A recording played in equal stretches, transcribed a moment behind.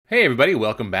Hey everybody,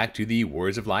 welcome back to the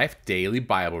Words of Life Daily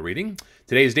Bible Reading.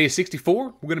 Today is day 64.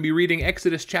 We're going to be reading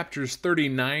Exodus chapters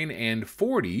 39 and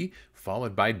 40,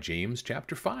 followed by James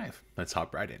chapter 5. Let's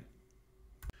hop right in.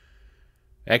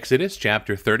 Exodus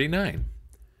chapter 39.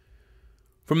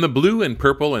 From the blue and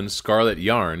purple and scarlet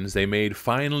yarns they made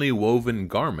finely woven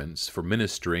garments for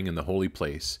ministering in the holy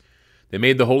place. They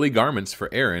made the holy garments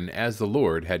for Aaron as the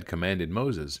Lord had commanded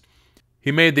Moses.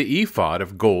 He made the ephod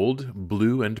of gold,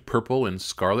 blue and purple and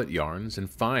scarlet yarns, and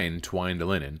fine twined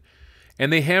linen.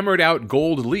 And they hammered out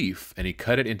gold leaf, and he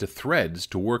cut it into threads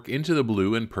to work into the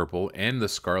blue and purple and the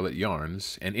scarlet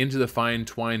yarns, and into the fine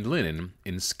twined linen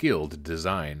in skilled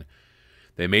design.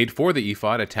 They made for the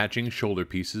ephod attaching shoulder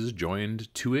pieces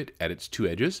joined to it at its two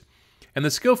edges, and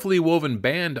the skillfully woven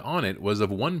band on it was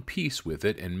of one piece with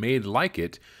it, and made like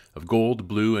it of gold,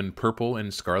 blue, and purple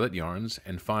and scarlet yarns,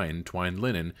 and fine twined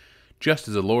linen, just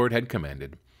as the Lord had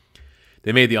commanded.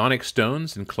 They made the onyx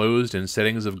stones enclosed in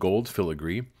settings of gold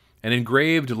filigree, and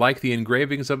engraved like the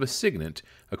engravings of a signet,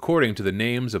 according to the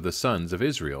names of the sons of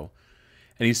Israel.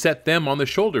 And he set them on the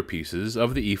shoulder pieces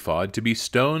of the ephod to be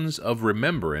stones of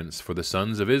remembrance for the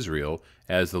sons of Israel,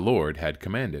 as the Lord had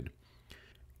commanded.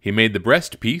 He made the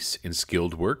breastpiece in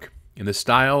skilled work, in the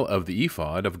style of the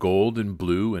ephod of gold and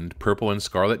blue and purple and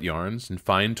scarlet yarns and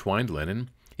fine twined linen.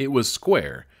 It was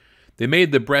square. They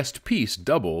made the breastpiece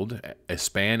doubled, a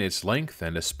span its length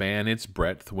and a span its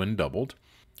breadth when doubled,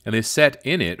 and they set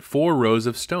in it 4 rows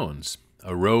of stones.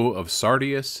 A row of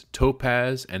sardius,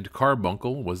 topaz, and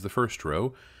carbuncle was the first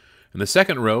row, and the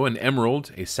second row an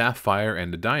emerald, a sapphire,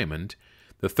 and a diamond,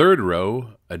 the third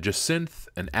row a jacinth,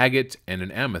 an agate, and an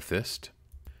amethyst,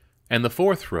 and the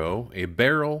fourth row a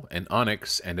beryl, an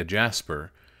onyx, and a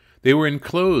jasper. They were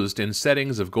enclosed in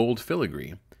settings of gold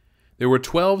filigree. There were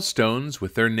 12 stones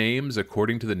with their names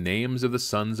according to the names of the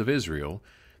sons of Israel.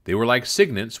 They were like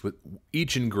signets, with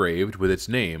each engraved with its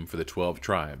name for the 12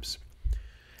 tribes.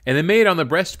 And they made on the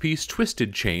breastpiece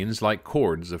twisted chains like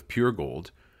cords of pure gold.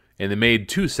 And they made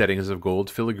 2 settings of gold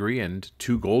filigree and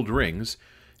 2 gold rings,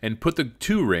 and put the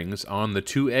 2 rings on the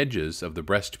 2 edges of the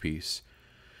breastpiece.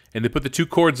 And they put the 2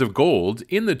 cords of gold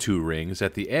in the 2 rings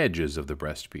at the edges of the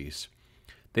breastpiece.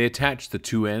 They attached the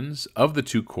 2 ends of the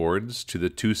 2 cords to the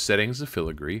 2 settings of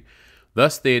filigree.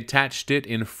 Thus they attached it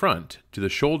in front to the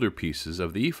shoulder pieces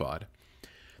of the ephod.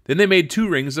 Then they made 2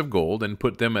 rings of gold and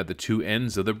put them at the 2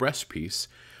 ends of the breastpiece,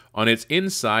 on its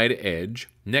inside edge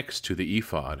next to the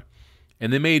ephod.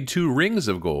 And they made 2 rings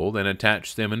of gold and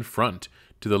attached them in front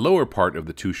to the lower part of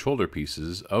the 2 shoulder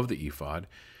pieces of the ephod,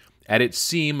 at its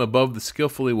seam above the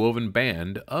skillfully woven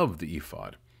band of the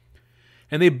ephod.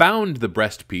 And they bound the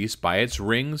breastpiece by its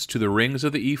rings to the rings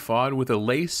of the ephod with a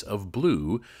lace of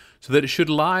blue, so that it should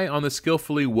lie on the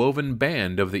skillfully woven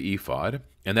band of the ephod,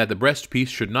 and that the breastpiece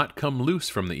should not come loose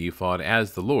from the ephod,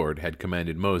 as the Lord had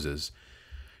commanded Moses.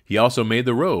 He also made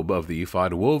the robe of the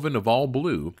ephod woven of all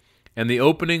blue, and the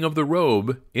opening of the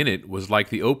robe in it was like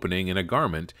the opening in a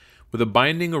garment, with a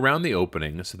binding around the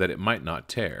opening, so that it might not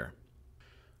tear.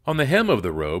 On the hem of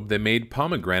the robe they made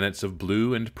pomegranates of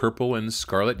blue and purple and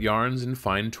scarlet yarns and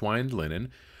fine twined linen.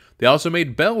 They also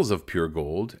made bells of pure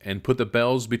gold, and put the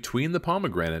bells between the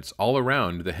pomegranates all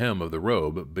around the hem of the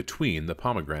robe, between the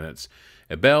pomegranates,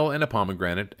 a bell and a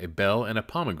pomegranate, a bell and a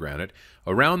pomegranate,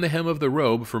 around the hem of the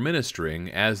robe for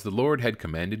ministering, as the Lord had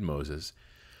commanded Moses.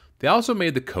 They also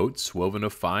made the coats woven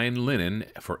of fine linen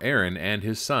for Aaron and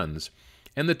his sons,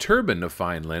 and the turban of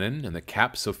fine linen, and the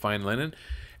caps of fine linen,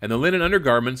 and the linen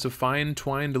undergarments of fine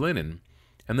twined linen,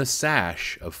 and the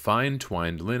sash of fine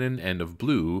twined linen and of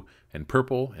blue and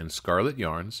purple and scarlet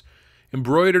yarns,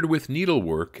 embroidered with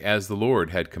needlework, as the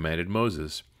Lord had commanded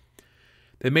Moses.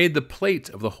 They made the plate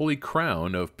of the holy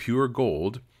crown of pure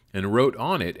gold, and wrote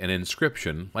on it an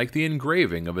inscription like the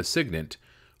engraving of a signet,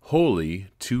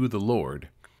 Holy to the Lord.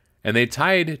 And they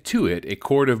tied to it a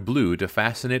cord of blue to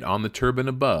fasten it on the turban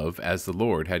above, as the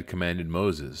Lord had commanded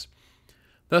Moses.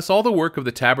 Thus all the work of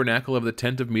the tabernacle of the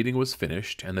tent of meeting was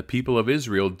finished, and the people of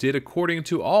Israel did according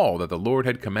to all that the Lord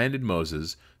had commanded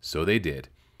Moses, so they did.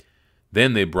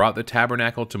 Then they brought the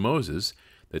tabernacle to Moses,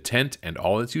 the tent and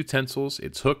all its utensils,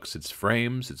 its hooks, its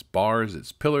frames, its bars,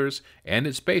 its pillars, and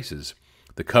its bases,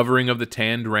 the covering of the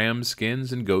tanned ram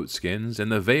skins and goat skins, and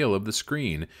the veil of the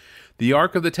screen, the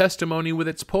ark of the testimony with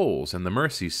its poles, and the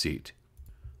mercy seat,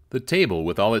 the table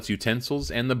with all its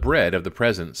utensils, and the bread of the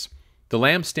presence, the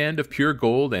lampstand of pure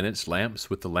gold and its lamps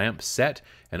with the lamp set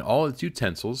and all its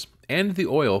utensils, and the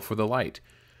oil for the light,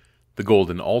 the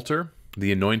golden altar, the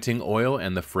anointing oil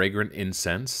and the fragrant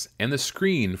incense, and the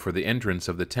screen for the entrance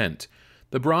of the tent,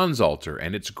 the bronze altar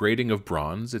and its grating of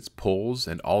bronze, its poles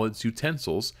and all its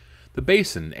utensils, the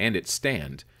basin and its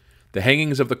stand, The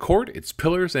hangings of the court, its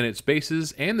pillars and its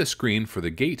bases, and the screen for the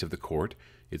gate of the court,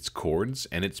 its cords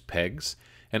and its pegs,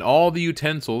 and all the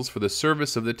utensils for the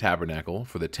service of the tabernacle,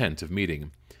 for the tent of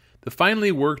meeting. The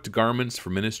finely worked garments for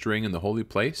ministering in the holy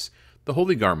place, the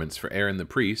holy garments for Aaron the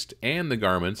priest, and the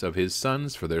garments of his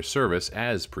sons for their service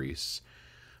as priests.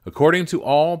 According to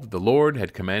all that the Lord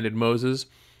had commanded Moses,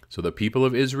 so the people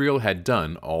of Israel had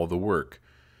done all the work.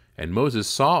 And Moses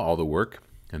saw all the work,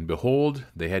 and behold,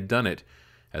 they had done it,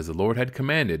 as the Lord had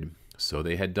commanded, so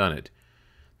they had done it.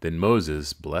 Then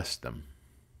Moses blessed them.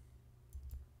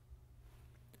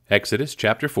 Exodus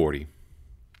chapter 40.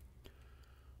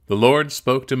 The Lord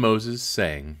spoke to Moses,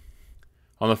 saying,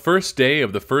 On the first day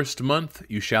of the first month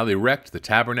you shall erect the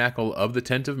tabernacle of the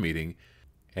tent of meeting,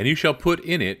 and you shall put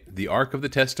in it the ark of the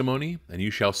testimony, and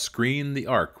you shall screen the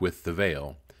ark with the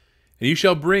veil. And you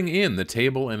shall bring in the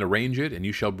table and arrange it, and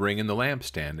you shall bring in the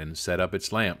lampstand and set up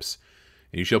its lamps.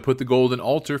 And you shall put the golden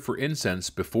altar for incense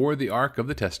before the ark of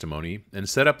the testimony, and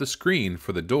set up the screen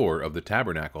for the door of the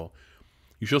tabernacle.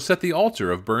 You shall set the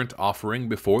altar of burnt offering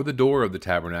before the door of the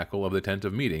tabernacle of the tent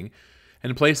of meeting,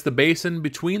 and place the basin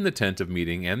between the tent of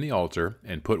meeting and the altar,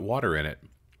 and put water in it.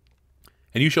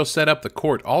 And you shall set up the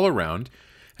court all around,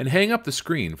 and hang up the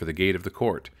screen for the gate of the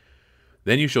court.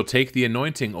 Then you shall take the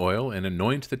anointing oil, and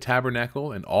anoint the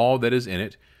tabernacle and all that is in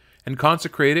it, and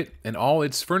consecrate it and all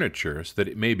its furniture, so that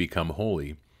it may become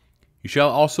holy. You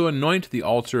shall also anoint the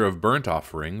altar of burnt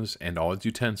offerings and all its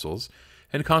utensils,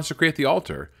 and consecrate the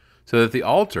altar, so that the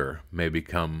altar may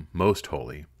become most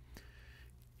holy.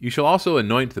 You shall also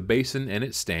anoint the basin and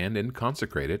its stand, and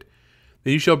consecrate it.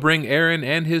 Then you shall bring Aaron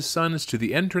and his sons to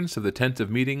the entrance of the tent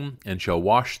of meeting, and shall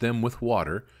wash them with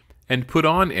water, and put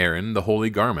on Aaron the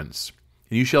holy garments.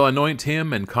 And you shall anoint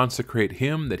him and consecrate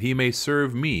him, that he may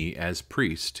serve me as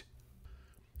priest.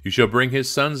 You shall bring his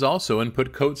sons also, and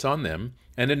put coats on them,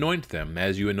 and anoint them,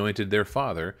 as you anointed their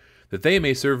father, that they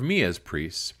may serve me as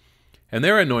priests. And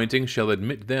their anointing shall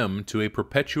admit them to a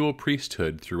perpetual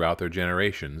priesthood throughout their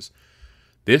generations.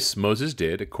 This Moses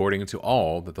did, according to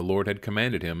all that the Lord had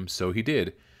commanded him, so he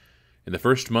did. In the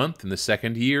first month, in the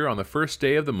second year, on the first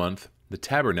day of the month, the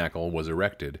tabernacle was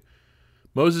erected.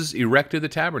 Moses erected the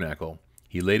tabernacle.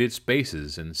 He laid its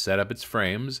bases, and set up its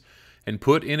frames, and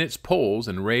put in its poles,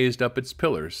 and raised up its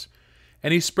pillars.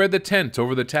 And he spread the tent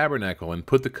over the tabernacle, and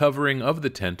put the covering of the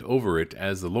tent over it,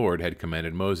 as the Lord had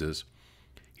commanded Moses.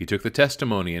 He took the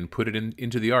testimony, and put it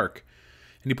into the ark.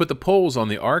 And he put the poles on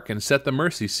the ark, and set the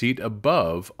mercy seat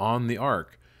above on the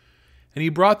ark. And he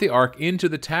brought the ark into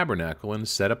the tabernacle, and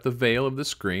set up the veil of the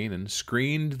screen, and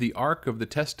screened the ark of the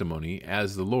testimony,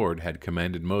 as the Lord had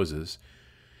commanded Moses.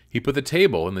 He put the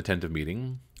table in the tent of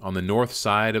meeting, on the north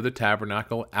side of the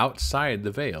tabernacle outside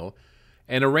the veil,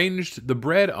 and arranged the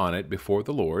bread on it before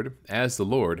the Lord, as the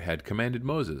Lord had commanded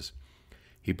Moses.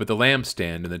 He put the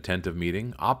lampstand in the tent of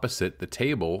meeting, opposite the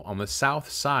table on the south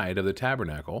side of the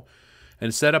tabernacle,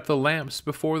 and set up the lamps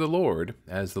before the Lord,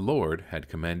 as the Lord had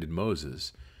commanded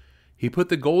Moses. He put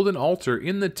the golden altar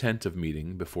in the tent of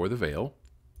meeting before the veil,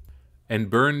 and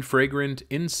burned fragrant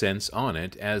incense on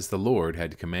it, as the Lord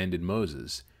had commanded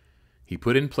Moses. He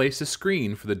put in place a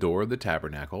screen for the door of the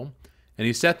tabernacle, and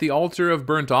he set the altar of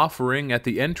burnt offering at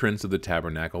the entrance of the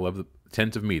tabernacle of the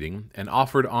tent of meeting, and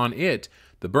offered on it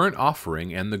the burnt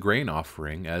offering and the grain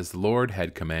offering, as the Lord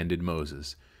had commanded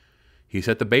Moses. He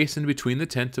set the basin between the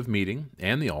tent of meeting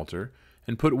and the altar,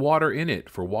 and put water in it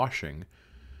for washing,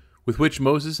 with which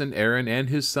Moses and Aaron and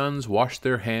his sons washed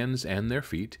their hands and their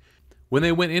feet. When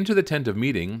they went into the tent of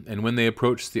meeting, and when they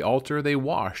approached the altar, they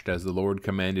washed, as the Lord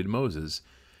commanded Moses.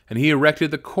 And he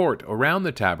erected the court around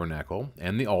the tabernacle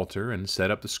and the altar, and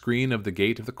set up the screen of the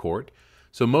gate of the court.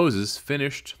 So Moses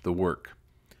finished the work.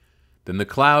 Then the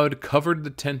cloud covered the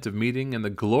tent of meeting, and the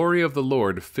glory of the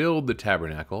Lord filled the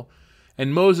tabernacle.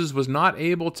 And Moses was not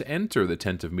able to enter the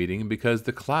tent of meeting, because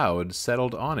the cloud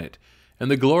settled on it, and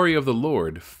the glory of the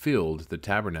Lord filled the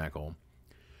tabernacle.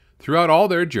 Throughout all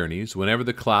their journeys, whenever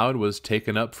the cloud was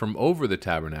taken up from over the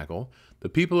tabernacle, the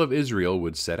people of Israel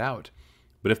would set out.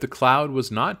 But if the cloud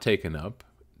was not taken up,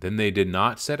 then they did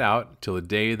not set out till the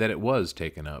day that it was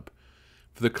taken up.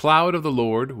 For the cloud of the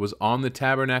Lord was on the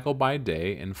tabernacle by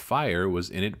day, and fire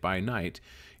was in it by night,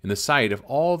 in the sight of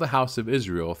all the house of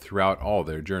Israel throughout all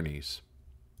their journeys.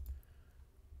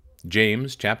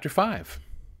 James chapter 5.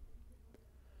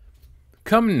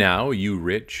 Come now, you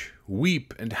rich,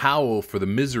 weep and howl for the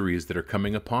miseries that are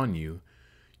coming upon you.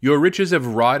 Your riches have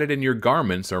rotted, and your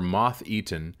garments are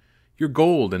moth-eaten. Your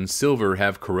gold and silver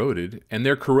have corroded, and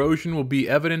their corrosion will be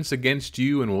evidence against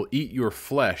you, and will eat your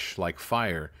flesh like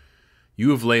fire. You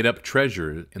have laid up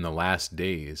treasure in the last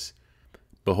days.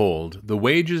 Behold, the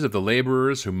wages of the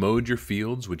laborers who mowed your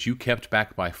fields, which you kept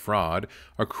back by fraud,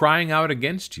 are crying out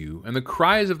against you, and the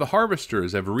cries of the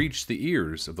harvesters have reached the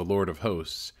ears of the Lord of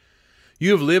hosts. You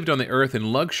have lived on the earth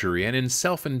in luxury and in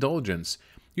self-indulgence.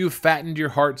 You have fattened your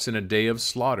hearts in a day of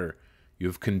slaughter. You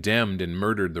have condemned and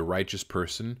murdered the righteous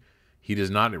person. He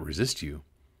does not resist you.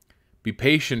 Be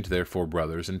patient, therefore,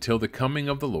 brothers, until the coming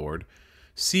of the Lord.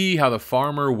 See how the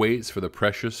farmer waits for the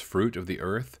precious fruit of the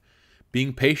earth,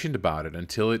 being patient about it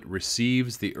until it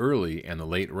receives the early and the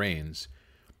late rains.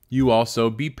 You also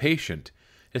be patient.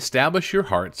 Establish your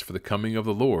hearts, for the coming of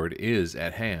the Lord is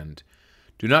at hand.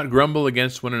 Do not grumble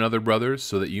against one another, brothers,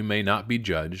 so that you may not be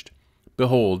judged.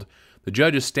 Behold, the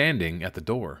judge is standing at the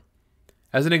door.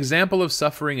 As an example of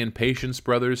suffering and patience,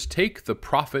 brothers, take the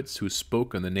prophets who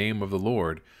spoke in the name of the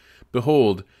Lord.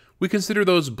 Behold, we consider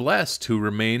those blessed who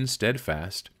remain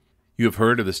steadfast. You have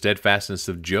heard of the steadfastness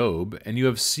of Job, and you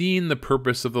have seen the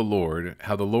purpose of the Lord,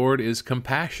 how the Lord is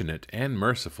compassionate and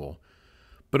merciful.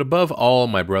 But above all,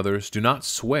 my brothers, do not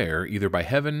swear either by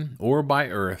heaven, or by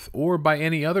earth, or by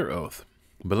any other oath,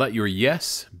 but let your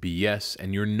yes be yes,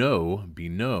 and your no be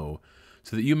no,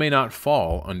 so that you may not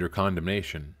fall under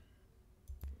condemnation.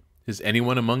 Is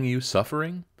anyone among you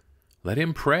suffering? Let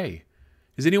him pray.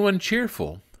 Is anyone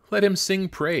cheerful? Let him sing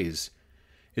praise.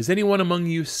 Is anyone among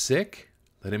you sick?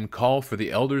 Let him call for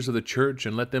the elders of the church,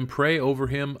 and let them pray over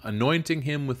him, anointing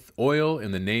him with oil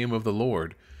in the name of the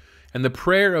Lord. And the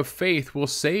prayer of faith will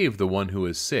save the one who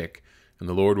is sick, and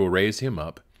the Lord will raise him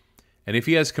up. And if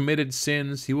he has committed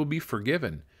sins, he will be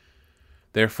forgiven.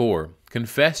 Therefore,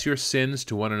 confess your sins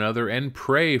to one another, and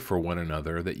pray for one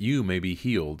another, that you may be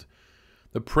healed.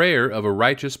 The prayer of a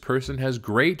righteous person has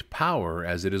great power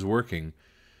as it is working.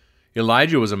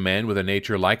 Elijah was a man with a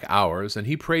nature like ours, and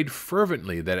he prayed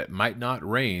fervently that it might not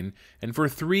rain, and for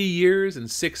 3 years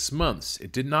and 6 months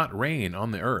it did not rain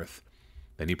on the earth.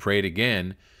 Then he prayed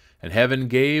again, and heaven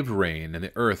gave rain, and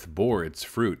the earth bore its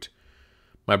fruit.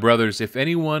 My brothers, if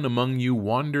anyone among you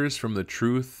wanders from the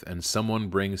truth, and someone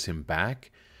brings him back,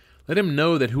 let him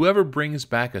know that whoever brings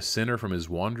back a sinner from his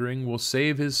wandering will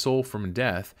save his soul from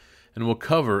death, and will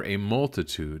cover a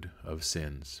multitude of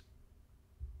sins.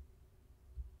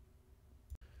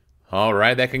 All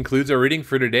right, that concludes our reading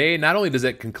for today. Not only does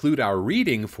that conclude our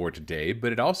reading for today,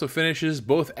 but it also finishes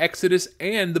both Exodus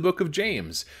and the book of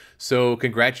James. So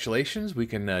congratulations, we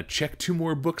can check 2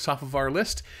 more books off of our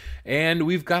list, and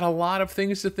we've got a lot of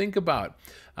things to think about.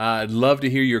 I'd love to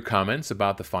hear your comments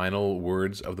about the final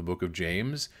words of the book of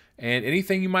James, and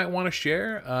anything you might want to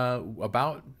share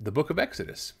about the book of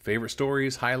Exodus. Favorite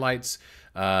stories, highlights,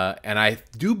 and I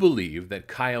do believe that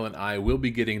Kyle and I will be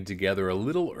getting together a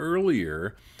little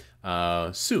earlier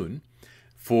soon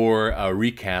for a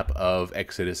recap of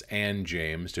Exodus and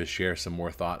James to share some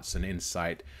more thoughts and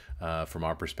insight from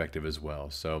our perspective as well.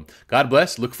 So God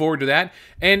bless. Look forward to that.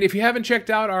 And if you haven't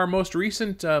checked out our most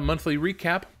recent monthly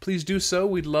recap, please do so.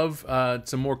 We'd love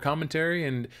some more commentary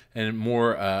and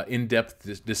more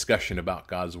in-depth discussion about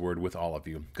God's Word with all of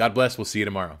you. God bless. We'll see you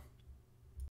tomorrow.